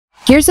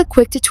Here's a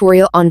quick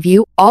tutorial on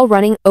view all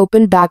running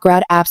open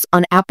background apps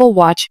on Apple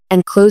Watch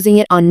and closing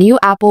it on new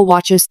Apple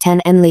WatchOS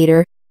 10 and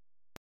later.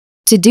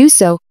 To do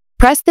so,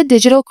 press the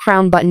digital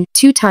crown button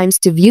 2 times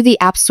to view the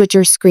app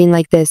switcher screen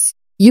like this.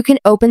 You can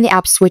open the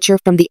app switcher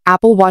from the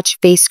Apple Watch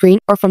face screen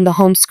or from the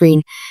home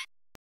screen.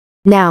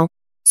 Now,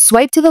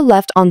 swipe to the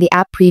left on the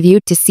app preview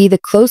to see the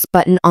close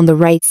button on the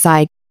right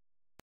side.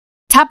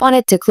 Tap on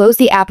it to close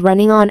the app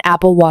running on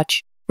Apple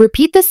Watch.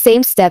 Repeat the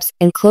same steps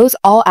and close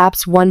all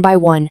apps one by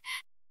one.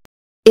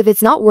 If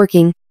it's not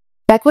working,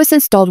 check was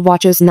installed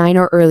WatchOS 9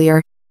 or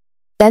earlier.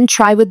 Then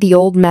try with the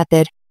old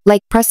method,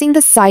 like pressing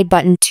the side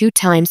button 2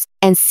 times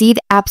and see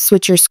the app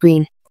switcher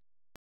screen.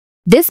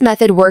 This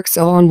method works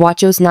on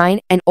WatchOS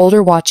 9 and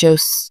older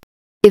WatchOS.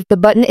 If the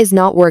button is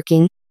not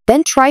working,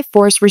 then try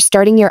force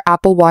restarting your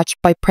Apple Watch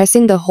by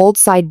pressing the hold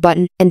side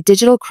button and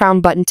digital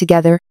crown button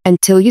together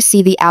until you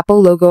see the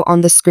Apple logo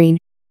on the screen,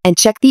 and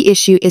check the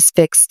issue is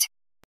fixed.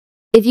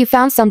 If you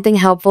found something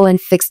helpful and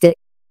fixed it,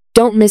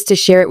 don't miss to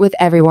share it with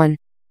everyone.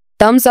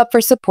 Thumbs up for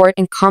support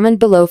and comment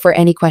below for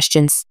any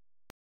questions.